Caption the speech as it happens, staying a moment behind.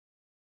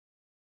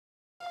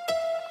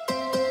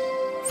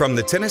From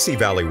the Tennessee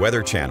Valley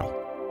Weather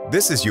Channel,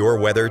 this is your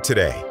weather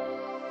today.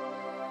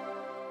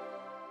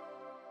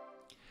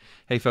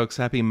 Hey folks,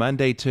 happy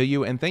Monday to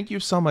you, and thank you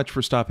so much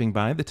for stopping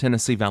by the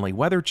Tennessee Valley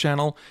Weather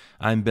Channel.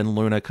 I'm Ben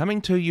Luna,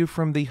 coming to you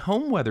from the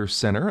Home Weather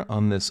Center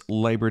on this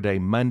Labor Day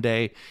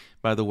Monday.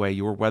 By the way,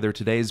 your weather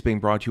today is being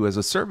brought to you as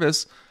a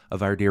service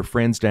of our dear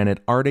friends down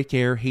at Arctic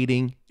Air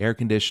Heating, Air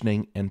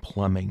Conditioning, and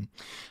Plumbing.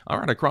 All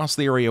right, across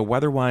the area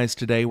weather-wise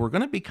today, we're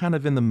going to be kind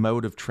of in the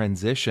mode of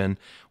transition.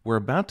 We're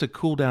about to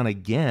cool down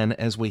again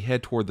as we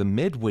head toward the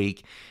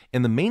midweek.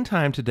 In the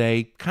meantime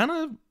today, kind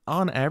of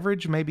on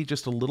average, maybe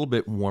just a little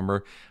bit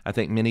warmer. I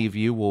think many of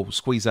you will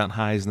squeeze out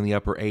highs in the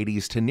upper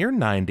 80s to near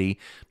 90,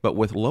 but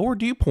with lower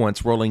dew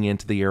points rolling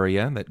into the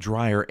area, that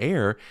drier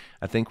air,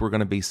 I think we're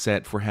going to be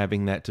set for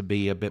having that to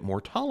be a bit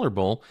more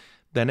tolerable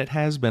than it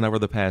has been over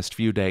the past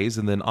few days.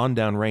 And then on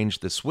down range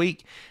this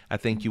week, I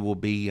think you will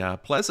be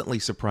pleasantly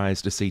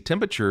surprised to see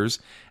temperatures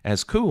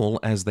as cool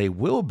as they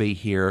will be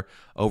here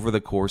over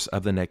the course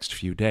of the next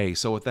few days.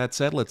 So with that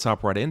said, let's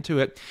hop right into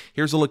it.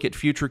 Here's a look at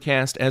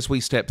Futurecast as we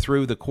step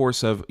through the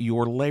course of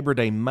your Labor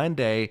Day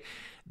Monday.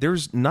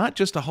 There's not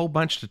just a whole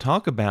bunch to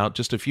talk about,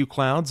 just a few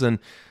clouds and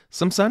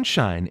some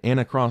sunshine in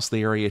across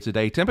the area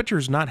today.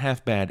 Temperatures not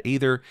half bad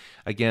either.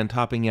 Again,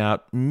 topping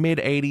out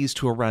mid-80s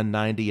to around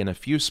 90 in a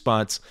few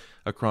spots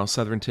across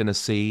southern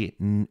Tennessee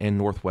and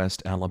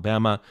northwest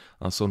Alabama,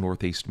 also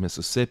northeast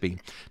Mississippi.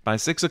 By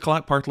 6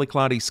 o'clock, partly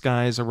cloudy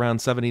skies around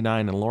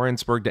 79 in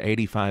Lawrenceburg to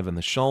 85 in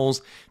the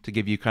Shoals, to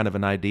give you kind of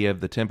an idea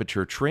of the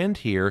temperature trend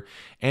here,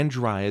 and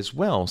dry as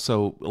well.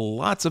 So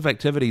lots of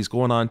activities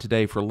going on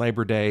today for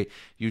Labor Day.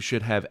 You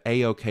should have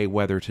A-OK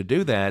weather to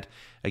do that,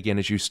 again,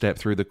 as you step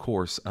through the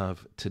course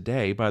of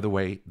today. By the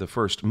way, the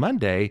first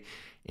Monday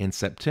in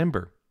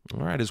September.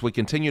 All right, as we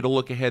continue to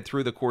look ahead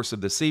through the course of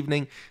this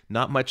evening,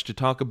 not much to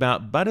talk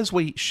about, but as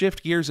we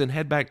shift gears and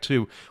head back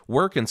to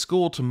work and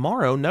school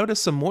tomorrow, notice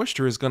some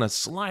moisture is going to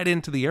slide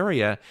into the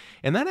area,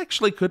 and that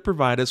actually could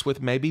provide us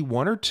with maybe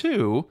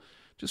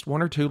just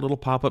one or two little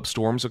pop-up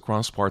storms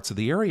across parts of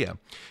the area.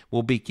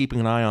 We'll be keeping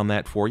an eye on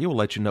that for you. We'll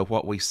let you know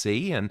what we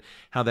see and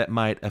how that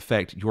might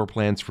affect your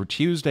plans for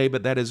Tuesday,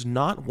 but that is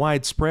not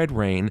widespread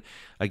rain.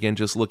 Again,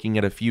 just looking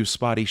at a few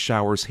spotty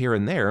showers here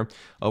and there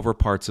over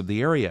parts of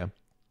the area.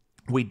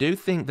 We do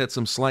think that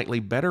some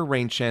slightly better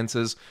rain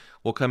chances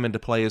will come into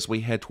play as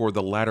we head toward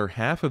the latter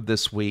half of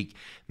this week.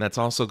 And that's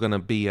also going to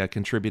be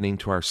contributing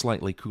to our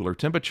slightly cooler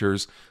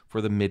temperatures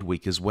for the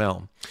midweek as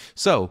well.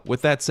 So,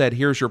 with that said,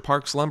 here's your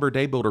Parks Lumber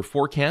Day Builder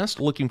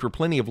forecast, looking for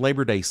plenty of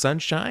Labor Day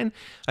sunshine.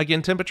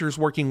 Again, temperatures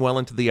working well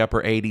into the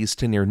upper 80s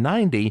to near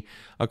 90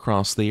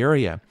 across the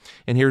area.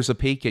 And here's a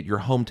peek at your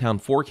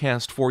hometown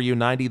forecast for you.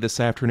 90 this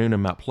afternoon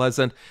in Mount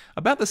Pleasant.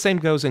 About the same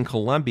goes in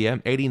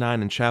Columbia,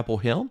 89 in Chapel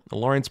Hill,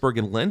 Lawrenceburg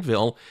and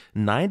Linville,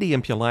 90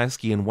 in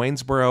Pulaski and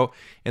Waynesboro,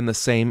 and the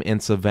same in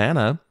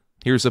Savannah.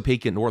 Here's a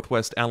peek at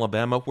northwest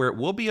Alabama, where it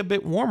will be a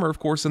bit warmer, of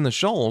course, in the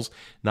Shoals.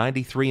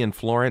 93 in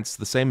Florence,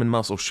 the same in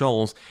Muscle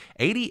Shoals.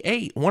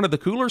 88, one of the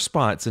cooler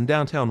spots in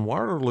downtown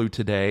Waterloo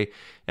today,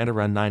 and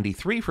around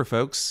 93 for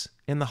folks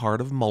in the heart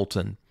of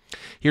Moulton.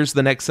 Here's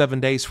the next 7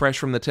 days fresh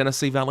from the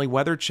Tennessee Valley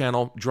Weather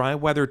Channel. Dry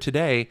weather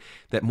today.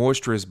 That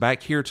moisture is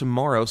back here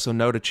tomorrow, so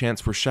note a chance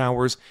for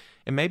showers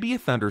and maybe a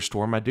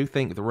thunderstorm. I do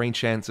think the rain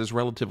chance is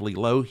relatively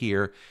low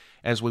here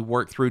as we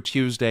work through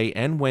Tuesday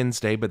and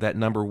Wednesday, but that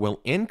number will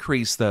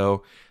increase,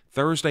 though,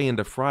 Thursday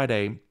into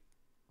Friday.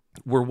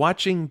 We're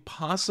watching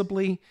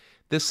possibly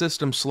this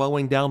system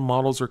slowing down.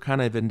 Models are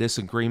kind of in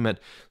disagreement,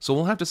 so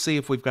we'll have to see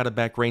if we've got to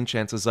back rain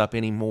chances up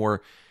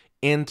anymore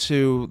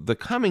into the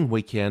coming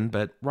weekend,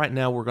 but right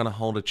now we're going to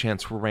hold a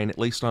chance for rain, at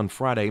least on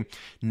Friday.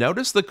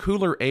 Notice the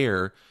cooler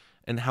air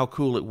and how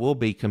cool it will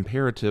be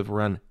comparative,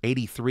 around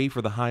 83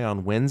 for the high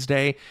on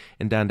Wednesday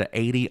and down to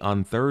 80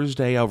 on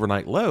Thursday.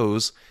 Overnight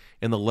lows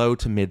in the low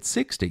to mid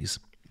 60s.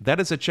 That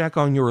is a check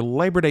on your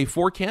Labor Day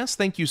forecast.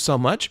 Thank you so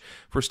much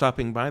for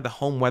stopping by the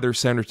Home Weather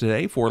Center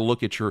today for a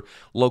look at your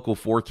local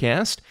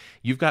forecast.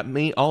 You've got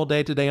me all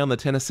day today on the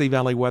Tennessee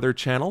Valley Weather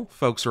Channel.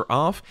 Folks are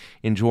off,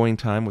 enjoying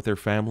time with their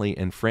family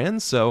and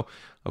friends, so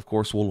of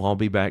course we'll all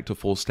be back to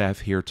full staff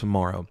here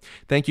tomorrow.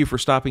 Thank you for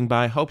stopping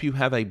by. Hope you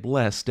have a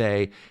blessed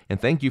day,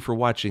 and thank you for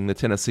watching the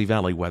Tennessee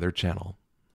Valley Weather Channel.